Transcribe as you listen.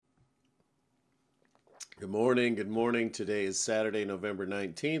Good morning. Good morning. Today is Saturday, November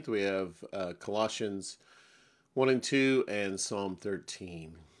 19th. We have Colossians 1 and 2 and Psalm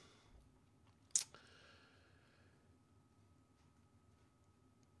 13.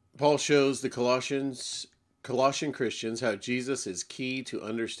 Paul shows the Colossian Christians how Jesus is key to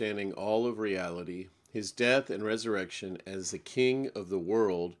understanding all of reality. His death and resurrection as the King of the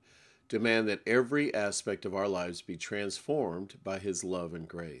world demand that every aspect of our lives be transformed by his love and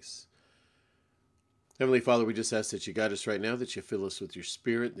grace. Heavenly Father, we just ask that you guide us right now, that you fill us with your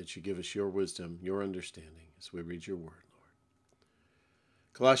Spirit, that you give us your wisdom, your understanding as we read your word, Lord.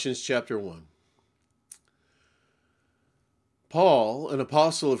 Colossians chapter 1. Paul, an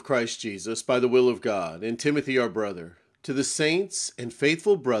apostle of Christ Jesus, by the will of God, and Timothy our brother, to the saints and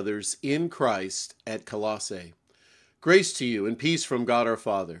faithful brothers in Christ at Colossae, grace to you and peace from God our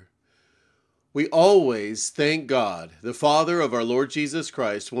Father. We always thank God, the Father of our Lord Jesus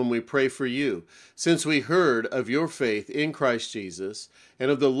Christ, when we pray for you, since we heard of your faith in Christ Jesus and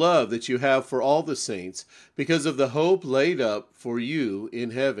of the love that you have for all the saints, because of the hope laid up for you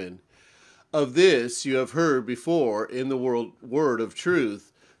in heaven. Of this you have heard before in the word of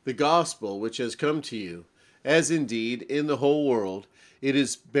truth, the gospel which has come to you, as indeed in the whole world it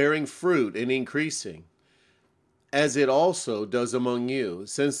is bearing fruit and increasing, as it also does among you,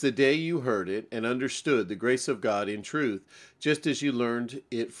 since the day you heard it and understood the grace of God in truth, just as you learned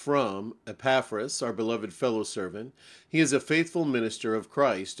it from Epaphras, our beloved fellow servant. He is a faithful minister of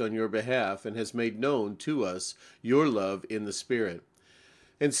Christ on your behalf and has made known to us your love in the Spirit.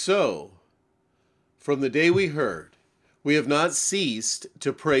 And so, from the day we heard, we have not ceased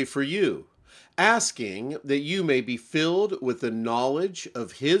to pray for you, asking that you may be filled with the knowledge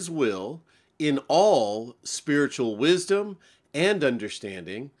of his will in all spiritual wisdom and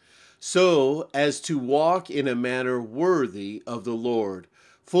understanding, so as to walk in a manner worthy of the Lord,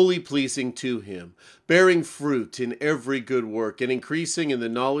 fully pleasing to him, bearing fruit in every good work, and increasing in the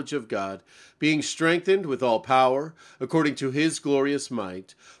knowledge of God, being strengthened with all power, according to his glorious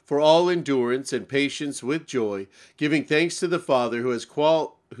might, for all endurance and patience with joy, giving thanks to the Father who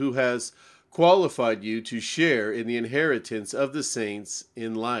has qualified you to share in the inheritance of the saints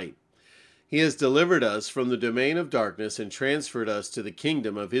in light. He has delivered us from the domain of darkness and transferred us to the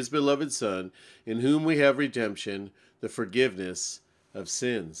kingdom of his beloved Son, in whom we have redemption, the forgiveness of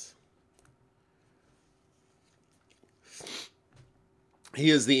sins. He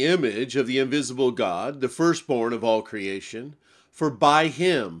is the image of the invisible God, the firstborn of all creation. For by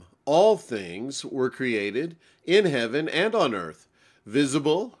him all things were created, in heaven and on earth,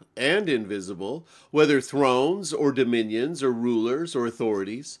 visible and invisible, whether thrones or dominions or rulers or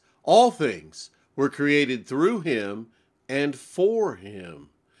authorities. All things were created through him and for him.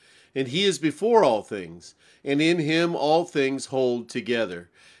 And he is before all things, and in him all things hold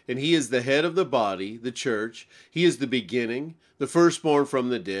together. And he is the head of the body, the church. He is the beginning, the firstborn from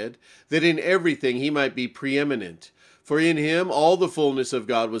the dead, that in everything he might be preeminent. For in him all the fullness of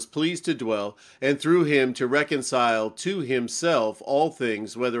God was pleased to dwell, and through him to reconcile to himself all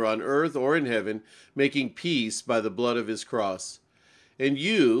things, whether on earth or in heaven, making peace by the blood of his cross. And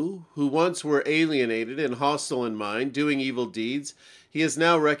you, who once were alienated and hostile in mind, doing evil deeds, he is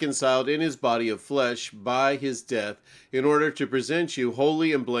now reconciled in his body of flesh by his death, in order to present you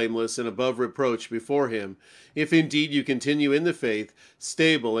holy and blameless and above reproach before him, if indeed you continue in the faith,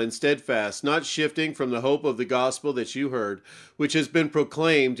 stable and steadfast, not shifting from the hope of the gospel that you heard, which has been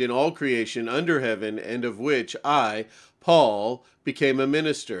proclaimed in all creation under heaven, and of which I, Paul, became a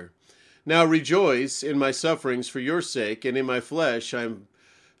minister. Now rejoice in my sufferings for your sake, and in my flesh I am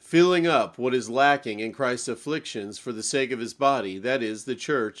filling up what is lacking in Christ's afflictions for the sake of his body, that is, the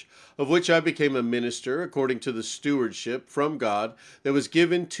church, of which I became a minister according to the stewardship from God that was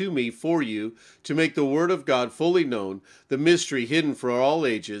given to me for you, to make the word of God fully known, the mystery hidden for all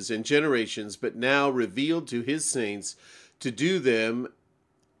ages and generations, but now revealed to his saints. To them,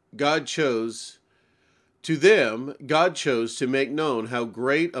 God chose to make known how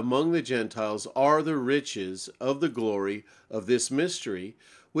great among the Gentiles are the riches of the glory of this mystery,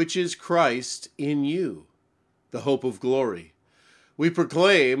 which is Christ in you, the hope of glory. We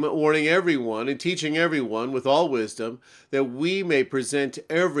proclaim, warning everyone and teaching everyone with all wisdom, that we may present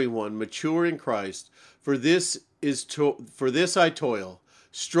everyone mature in Christ. For this I toil,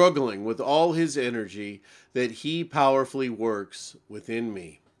 struggling with all his energy that he powerfully works within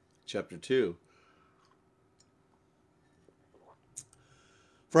me. Chapter 2.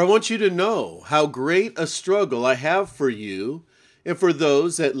 For I want you to know how great a struggle I have for you and for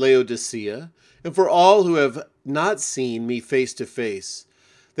those at Laodicea and for all who have not seen me face to face,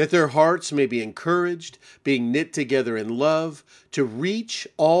 that their hearts may be encouraged, being knit together in love, to reach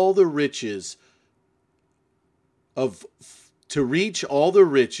all the riches of to reach all the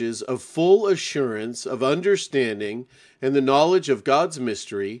riches of full assurance of understanding and the knowledge of God's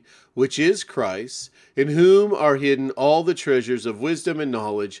mystery, which is Christ, in whom are hidden all the treasures of wisdom and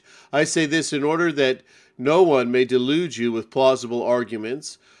knowledge. I say this in order that no one may delude you with plausible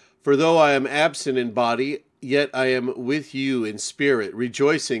arguments. For though I am absent in body, yet I am with you in spirit,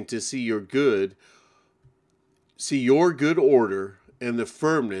 rejoicing to see your good order and the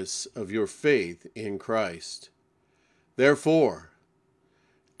firmness of your faith in Christ. Therefore,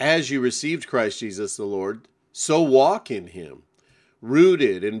 as you received Christ Jesus the Lord, so walk in him,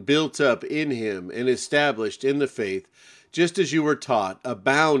 rooted and built up in him and established in the faith, just as you were taught,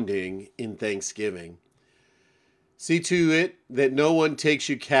 abounding in thanksgiving. See to it that no one takes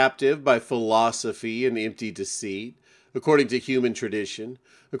you captive by philosophy and empty deceit, according to human tradition,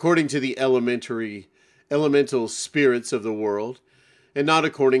 according to the elemental spirits of the world, and not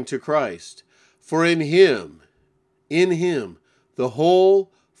according to Christ. For in him, the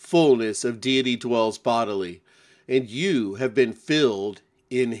whole fullness of deity dwells bodily, and you have been filled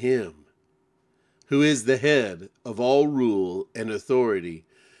in him, who is the head of all rule and authority.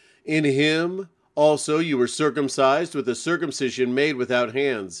 In him also you were circumcised with a circumcision made without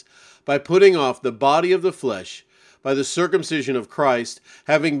hands, by putting off the body of the flesh, by the circumcision of Christ,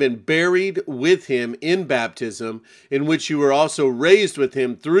 having been buried with him in baptism, in which you were also raised with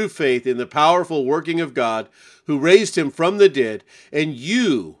him through faith in the powerful working of God, who raised him from the dead. And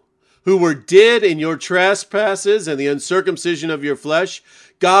you, who were dead in your trespasses and the uncircumcision of your flesh,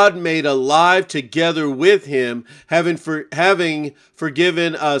 God made alive together with him, having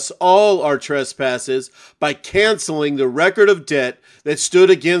forgiven us all our trespasses by canceling the record of debt that stood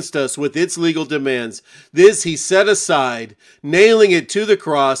against us with its legal demands. This he set aside, nailing it to the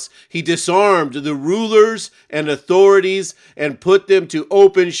cross. He disarmed the rulers and authorities and put them to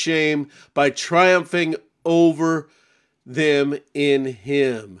open shame by triumphing over them in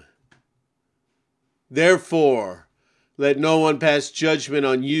him. Therefore, let no one pass judgment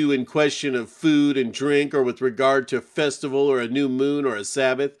on you in question of food and drink, or with regard to a festival or a new moon or a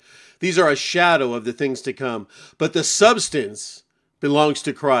Sabbath. These are a shadow of the things to come, but the substance belongs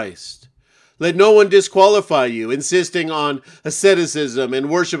to Christ. Let no one disqualify you, insisting on asceticism and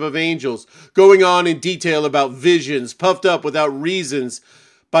worship of angels, going on in detail about visions, puffed up without reasons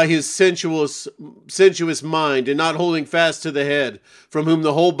by his sensuous mind, and not holding fast to the head, from whom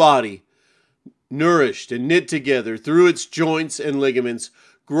the whole body, nourished and knit together through its joints and ligaments,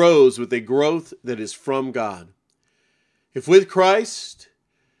 grows with a growth that is from God. If with Christ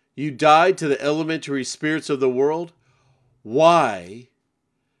you died to the elementary spirits of the world, why,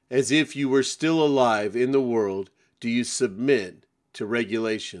 as if you were still alive in the world, do you submit to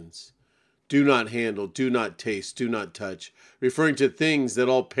regulations? Do not handle, do not taste, do not touch, referring to things that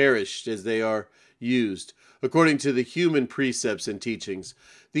all perished as they are used, according to the human precepts and teachings.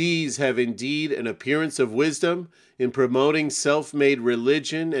 These have indeed an appearance of wisdom in promoting self-made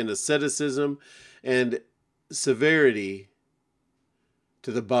religion and asceticism and severity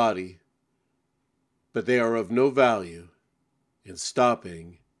to the body, but they are of no value in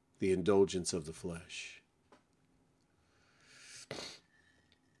stopping the indulgence of the flesh.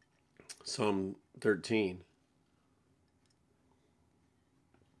 Psalm 13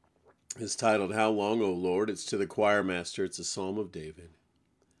 is titled, How Long, O Lord? It's to the choir master. It's a psalm of David.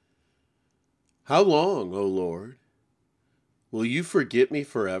 How long, O Lord, will you forget me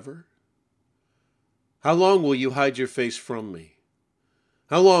forever? How long will you hide your face from me?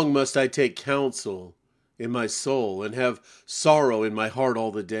 How long must I take counsel in my soul and have sorrow in my heart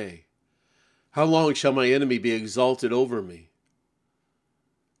all the day? How long shall my enemy be exalted over me?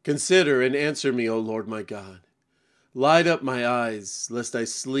 Consider and answer me, O Lord my God. Light up my eyes, lest I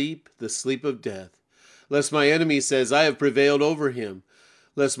sleep the sleep of death, lest my enemy says, I have prevailed over him,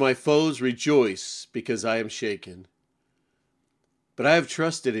 lest my foes rejoice because I am shaken. But I have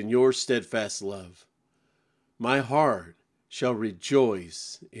trusted in your steadfast love. My heart shall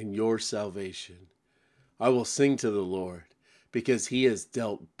rejoice in your salvation. I will sing to the Lord, because he has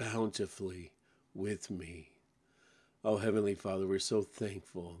dealt bountifully with me. Oh, Heavenly Father, we're so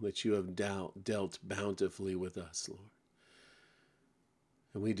thankful that you have dealt bountifully with us, Lord.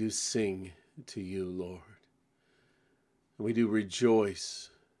 And we do sing to you, Lord. And we do rejoice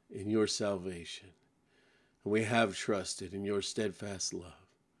in your salvation. And we have trusted in your steadfast love.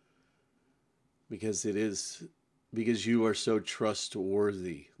 Because you are so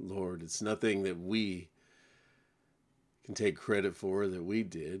trustworthy, Lord. It's nothing that we can take credit for that we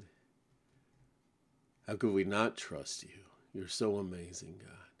did. How could we not trust you? You're so amazing, God.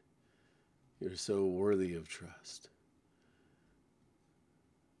 You're so worthy of trust.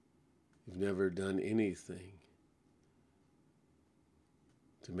 You've never done anything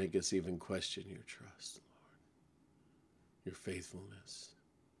to make us even question your trust, Lord, your faithfulness,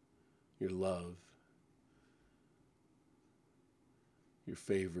 your love, your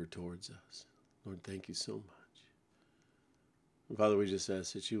favor towards us. Lord, thank you so much. And Father, we just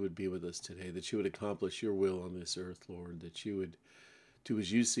ask that you would be with us today, that you would accomplish your will on this earth, Lord, that you would do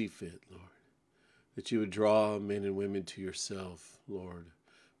as you see fit, Lord, that you would draw men and women to yourself, Lord,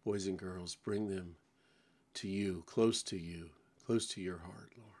 boys and girls, bring them to you, close to your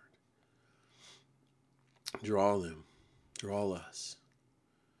heart, Lord. Draw them, draw us.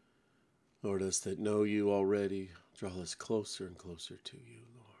 Lord, us that know you already, draw us closer and closer to you,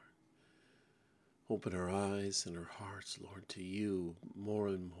 Lord. Open our eyes and our hearts, Lord, to you more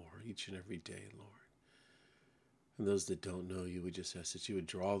and more each and every day, Lord. And those that don't know you, we just ask that you would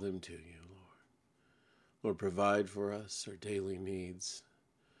draw them to you, Lord. Lord, provide for us our daily needs.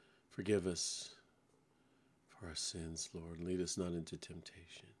 Forgive us for our sins, Lord. Lead us not into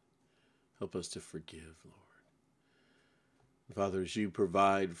temptation. Help us to forgive, Lord. And Father, as you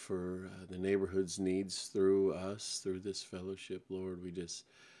provide for the neighborhood's needs through us, through this fellowship, Lord, we just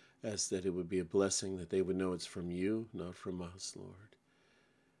ask that it would be a blessing, that they would know it's from you, not from us, Lord.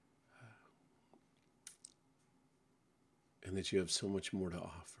 And that you have so much more to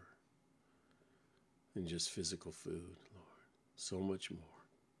offer than just physical food, Lord. So much more.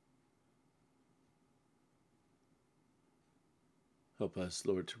 Help us,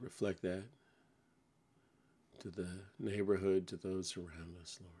 Lord, to reflect that to the neighborhood, to those around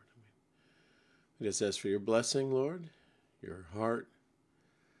us, Lord. We just ask for your blessing, Lord, your heart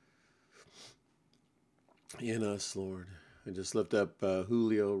in us, Lord. I just lift up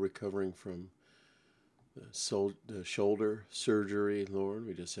Julio, recovering from the shoulder surgery, Lord.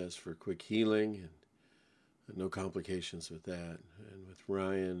 We just ask for quick healing and no complications with that. And with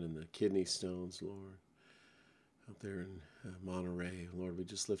Ryan and the kidney stones, Lord, out there in Monterey, Lord, we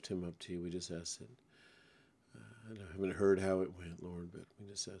just lift him up to you. We just ask that, I haven't heard how it went, Lord, but we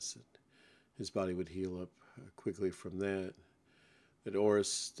just ask that his body would heal up quickly from that. That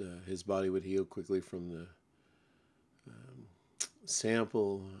Oris, his body would heal quickly from the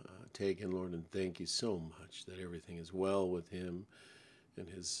sample taken, Lord, and thank you so much that everything is well with him and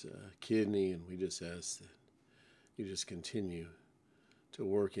his kidney, and we just ask that you just continue to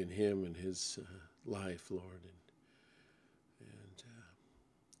work in him and his life, Lord. And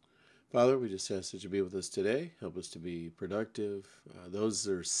Father, we just ask that you be with us today. Help us to be productive. Those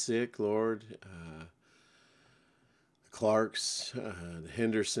that are sick, Lord, the Clarks, the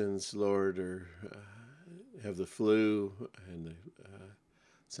Hendersons, Lord, have the flu, and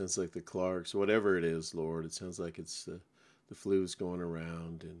sounds like the Clarks, whatever it is, Lord, it sounds like it's the flu's going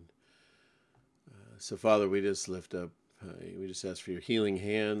around. And so, Father, we just lift up, we just ask for your healing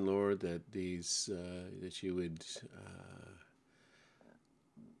hand, Lord, that that you would,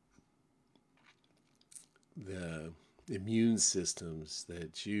 the immune systems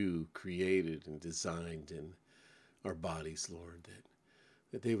that you created and designed in our bodies, Lord,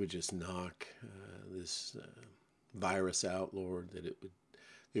 that they would just knock this virus out, Lord, that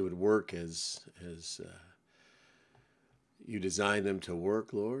it would work as you designed them to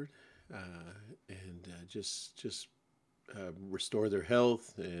work, Lord, and just restore their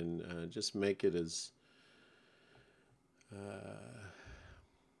health and just make it as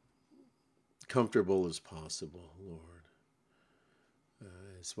comfortable as possible, Lord,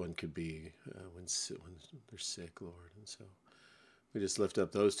 as one could be when they're sick, Lord. And so we just lift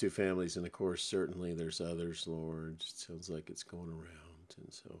up those two families, and of course, certainly there's others, Lord. It sounds like it's going around,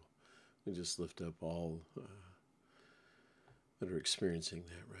 and so we just lift up all that are experiencing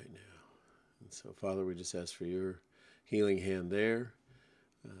that right now. And so, Father, we just ask for your healing hand there.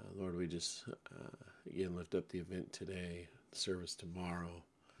 Lord, we just, again, lift up the event today, the service tomorrow.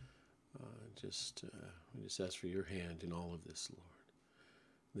 We just ask for your hand in all of this, Lord.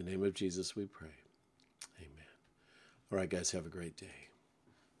 In the name of Jesus we pray. Amen. All right, guys, have a great day.